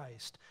in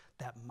Christ,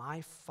 that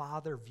my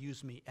Father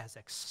views me as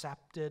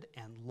accepted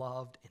and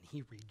loved, and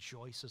he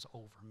rejoices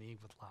over me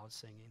with loud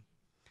singing.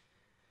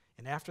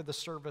 And after the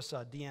service,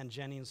 Deanne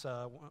Jennings,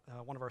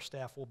 one of our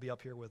staff, will be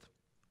up here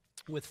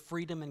with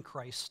freedom in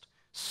Christ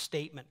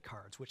statement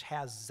cards, which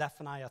has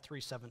Zephaniah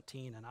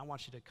 3:17, and I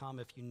want you to come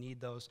if you need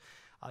those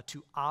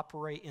to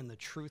operate in the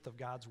truth of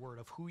God's word,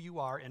 of who you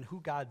are and who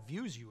God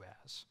views you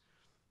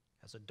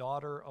as a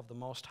daughter of the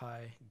Most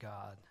High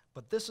God.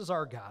 But this is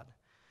our God.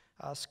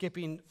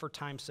 Skipping for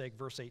time's sake,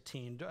 verse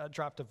 18,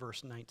 drop to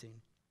verse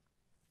 19.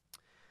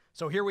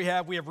 So here we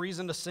have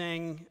reason to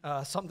sing,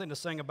 something to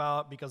sing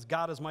about, because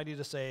God is mighty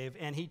to save,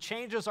 and he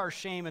changes our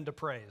shame into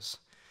praise.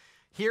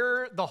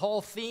 Here, the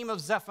whole theme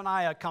of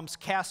Zephaniah comes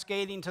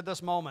cascading to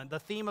this moment. The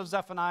theme of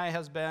Zephaniah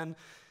has been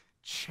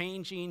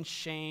changing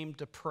shame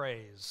to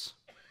praise.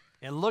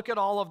 And look at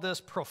all of this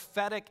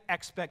prophetic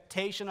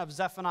expectation of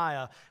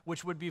Zephaniah,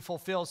 which would be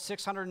fulfilled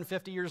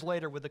 650 years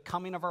later with the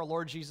coming of our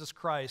Lord Jesus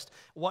Christ.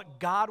 What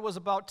God was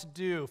about to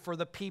do for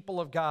the people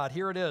of God.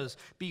 Here it is.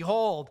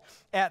 Behold,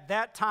 at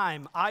that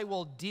time I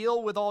will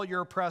deal with all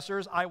your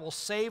oppressors. I will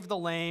save the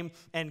lame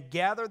and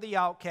gather the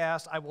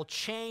outcast. I will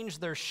change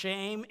their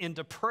shame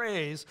into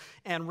praise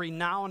and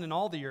renown in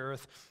all the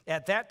earth.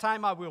 At that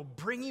time I will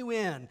bring you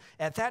in.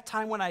 At that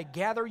time when I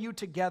gather you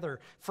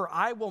together, for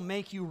I will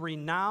make you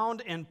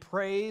renowned and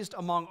praised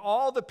among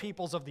all the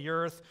peoples of the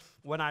earth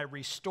when I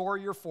restore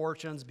your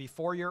fortunes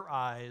before your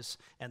eyes.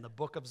 And the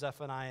book of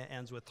Zephaniah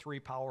ends with three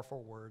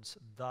powerful words,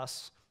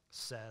 thus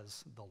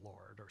says the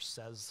Lord, or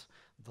says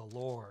the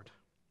Lord.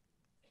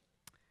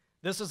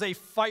 This is a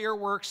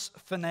fireworks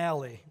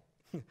finale.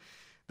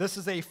 This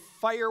is a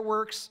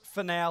fireworks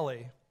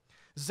finale.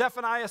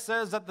 Zephaniah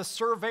says that the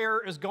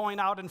surveyor is going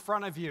out in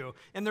front of you,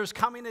 and there's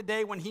coming a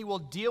day when he will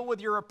deal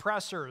with your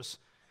oppressors.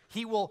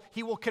 He will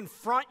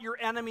confront your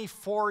enemy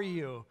for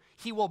you.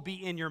 He will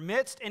be in your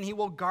midst, and he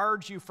will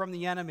guard you from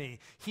the enemy.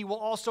 He will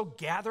also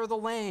gather the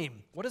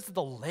lame. What is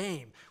the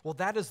lame? Well,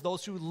 that is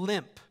those who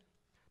limp.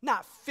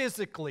 Not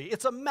physically.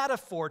 It's a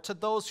metaphor to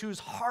those whose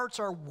hearts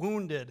are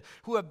wounded,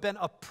 who have been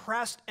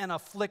oppressed and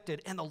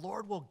afflicted, and the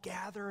Lord will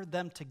gather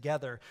them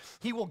together.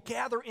 He will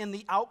gather in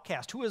the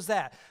outcast. Who is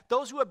that?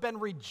 Those who have been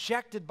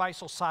rejected by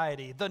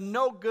society, the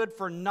no good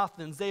for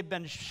nothings. They've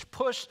been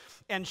pushed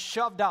and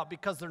shoved out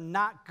because they're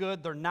not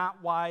good, they're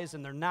not wise,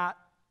 and they're not,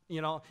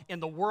 in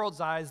the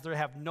world's eyes, they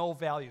have no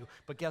value.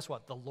 But guess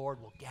what? The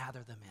Lord will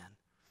gather them in.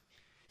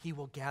 He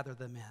will gather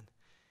them in.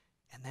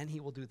 And then he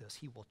will do this.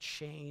 He will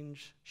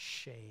change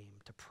shame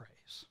to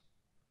praise.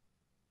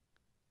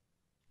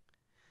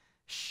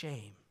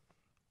 Shame.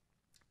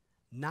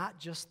 Not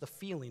just the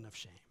feeling of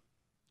shame,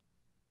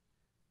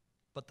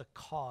 but the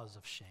cause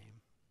of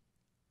shame.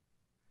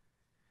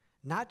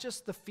 Not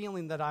just the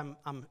feeling that I'm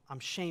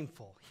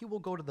shameful. He will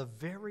go to the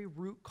very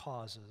root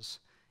causes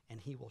and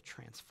he will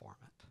transform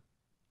it.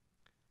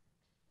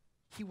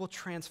 He will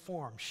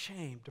transform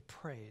shame to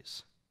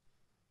praise.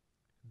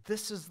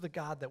 This is the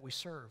God that we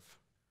serve.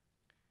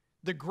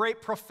 The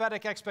great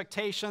prophetic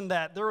expectation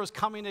that there was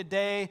coming a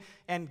day,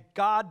 and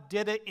God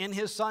did it in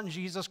his Son,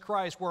 Jesus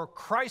Christ, where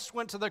Christ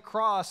went to the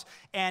cross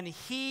and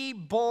he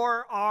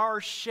bore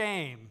our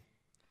shame.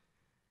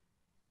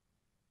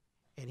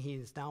 And he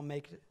is now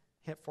making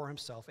it for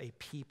himself a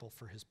people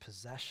for his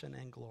possession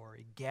and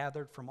glory,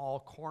 gathered from all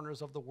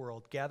corners of the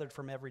world, gathered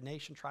from every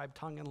nation, tribe,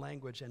 tongue, and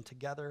language, and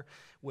together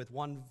with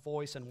one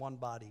voice and one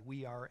body,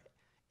 we are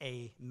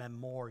a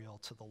memorial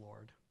to the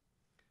Lord.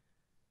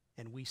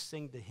 And we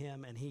sing to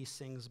him, and he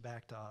sings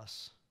back to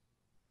us.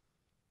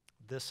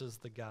 This is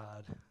the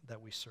God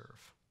that we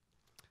serve.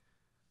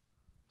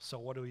 So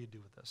what do we do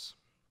with this?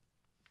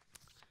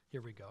 Here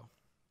we go.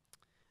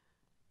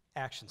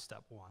 Action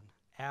step 1.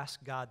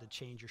 Ask God to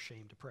change your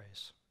shame to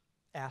praise.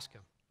 Ask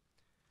him.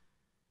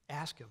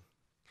 Ask him.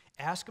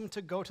 Ask him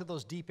to go to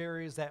those deep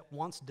areas that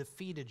once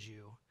defeated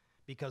you,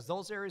 because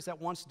those areas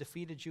that once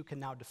defeated you can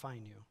now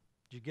define you.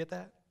 Did you get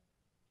that?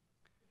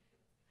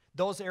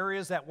 Those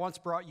areas that once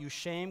brought you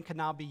shame can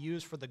now be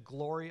used for the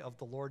glory of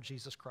the Lord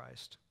Jesus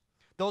Christ.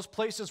 Those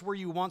places where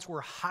you once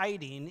were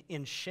hiding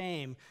in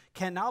shame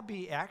can now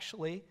be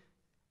actually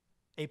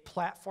a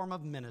platform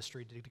of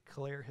ministry to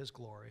declare his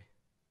glory.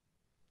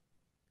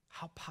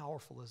 How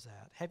powerful is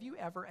that? Have you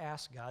ever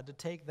asked God to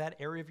take that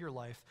area of your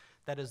life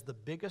that is the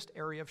biggest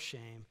area of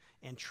shame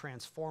and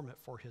transform it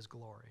for his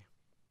glory?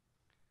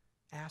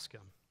 Ask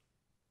him.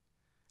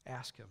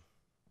 Ask him.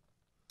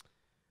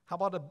 How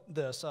about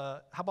this?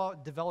 How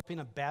about developing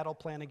a battle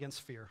plan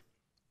against fear?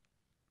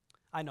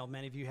 I know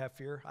many of you have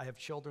fear. I have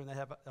children that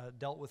have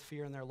dealt with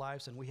fear in their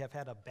lives, and we have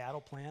had a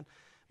battle plan,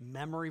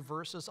 memory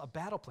verses, a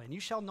battle plan. You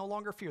shall no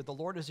longer fear. The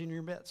Lord is in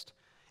your midst.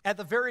 At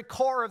the very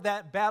core of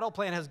that battle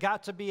plan has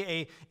got to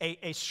be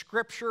a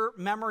scripture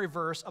memory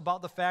verse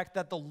about the fact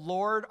that the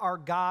Lord our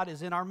God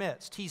is in our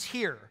midst. He's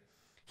here.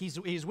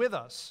 He's with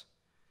us.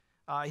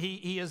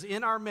 He is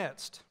in our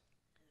midst.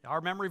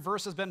 Our memory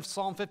verse has been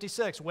Psalm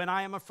 56. When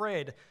I am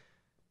afraid,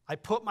 I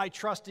put my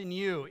trust in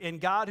you. In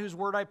God whose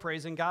word I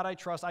praise, in God I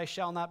trust, I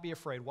shall not be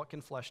afraid. What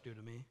can flesh do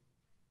to me?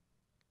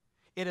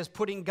 It is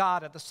putting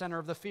God at the center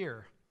of the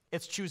fear.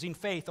 It's choosing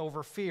faith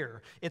over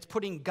fear. It's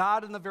putting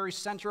God in the very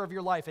center of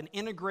your life and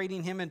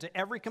integrating him into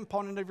every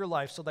component of your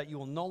life so that you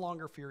will no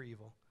longer fear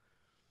evil.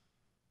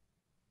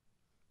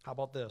 How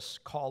about this?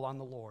 Call on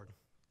the Lord.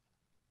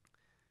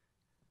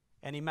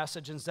 Any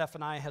message in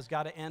Zephaniah has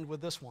got to end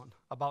with this one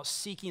about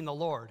seeking the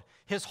Lord.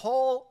 His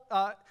whole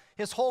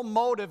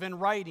motive in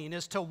writing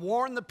is to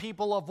warn the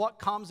people of what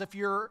comes if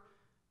you're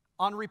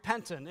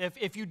unrepentant,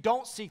 if you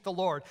don't seek the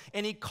Lord.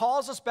 And he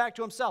calls us back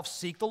to himself.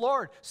 Seek the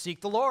Lord.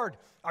 Seek the Lord.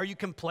 Are you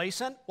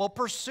complacent? Well,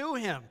 pursue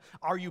him.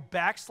 Are you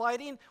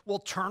backsliding? Well,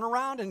 turn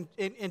around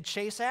and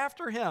chase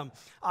after him.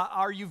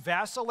 Are you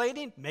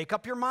vacillating? Make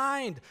up your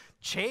mind.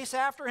 Chase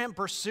after him.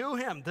 Pursue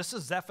him. This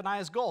is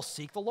Zephaniah's goal.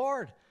 Seek the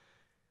Lord.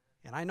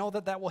 And I know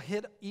that will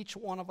hit each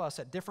one of us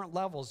at different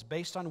levels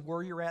based on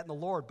where you're at in the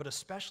Lord, but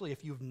especially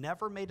if you've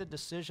never made a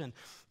decision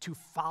to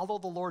follow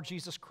the Lord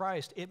Jesus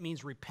Christ, it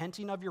means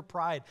repenting of your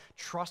pride,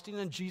 trusting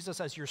in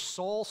Jesus as your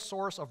sole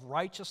source of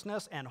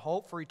righteousness and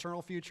hope for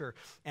eternal future,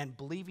 and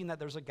believing that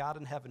there's a God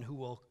in heaven who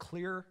will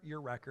clear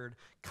your record,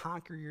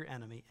 conquer your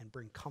enemy, and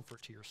bring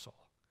comfort to your soul.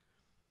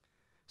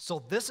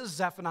 So this is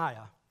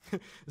Zephaniah.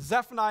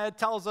 Zephaniah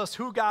tells us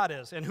who God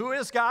is. And who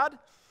is God?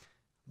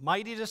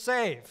 Mighty to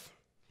save.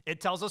 It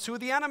tells us who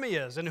the enemy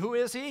is, and who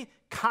is he?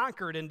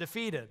 Conquered and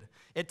defeated.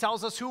 It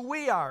tells us who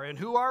we are, and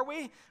who are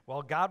we?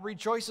 Well, God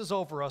rejoices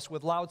over us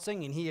with loud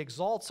singing. He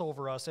exalts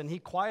over us, and he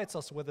quiets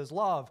us with his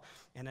love.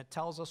 And it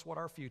tells us what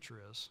our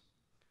future is,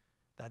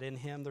 that in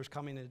him there's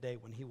coming a day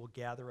when he will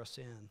gather us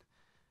in.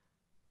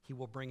 He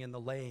will bring in the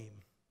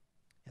lame,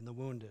 and the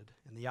wounded,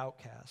 and the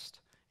outcast,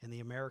 and the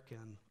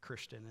American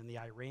Christian, and the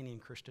Iranian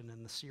Christian,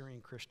 and the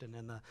Syrian Christian,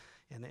 and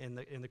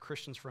the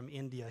Christians from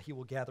India. He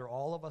will gather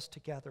all of us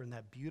together in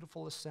that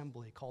beautiful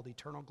assembly called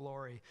eternal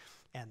glory.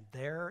 And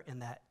there in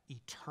that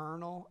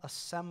eternal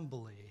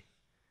assembly,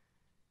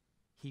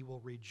 he will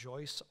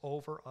rejoice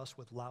over us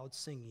with loud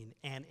singing.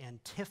 And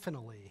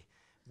antiphonally,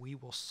 we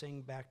will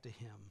sing back to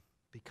him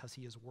because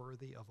he is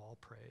worthy of all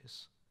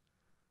praise.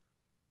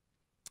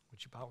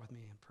 Would you bow with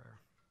me in prayer?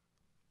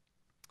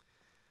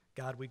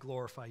 God, we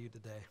glorify you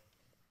today.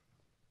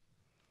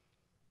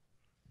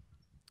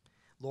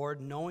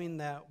 Lord, knowing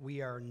that we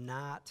are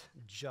not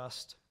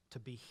just to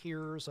be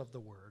hearers of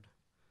the word,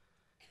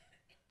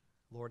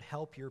 Lord,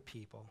 help your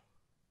people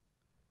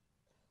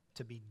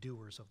to be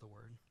doers of the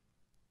word,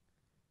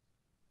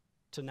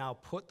 to now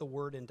put the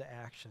word into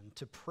action,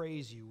 to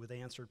praise you with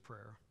answered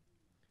prayer,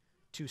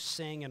 to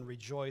sing and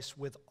rejoice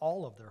with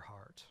all of their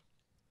heart,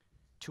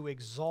 to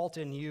exalt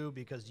in you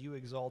because you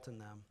exalt in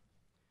them,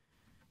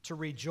 to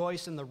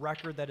rejoice in the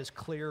record that is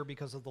clear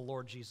because of the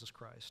Lord Jesus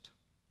Christ,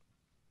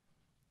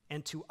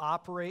 and to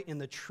operate in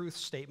the truth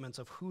statements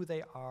of who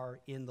they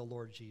are in the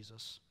Lord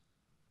Jesus.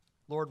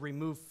 Lord,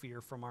 remove fear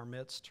from our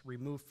midst,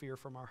 remove fear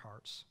from our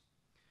hearts,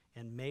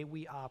 and may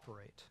we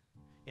operate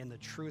in the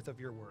truth of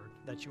your word,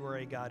 that you are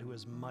a God who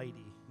is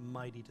mighty,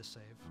 mighty to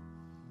save.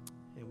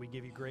 And we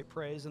give you great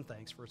praise and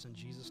thanks for us. In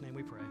Jesus' name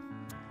we pray.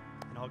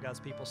 And all God's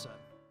people said.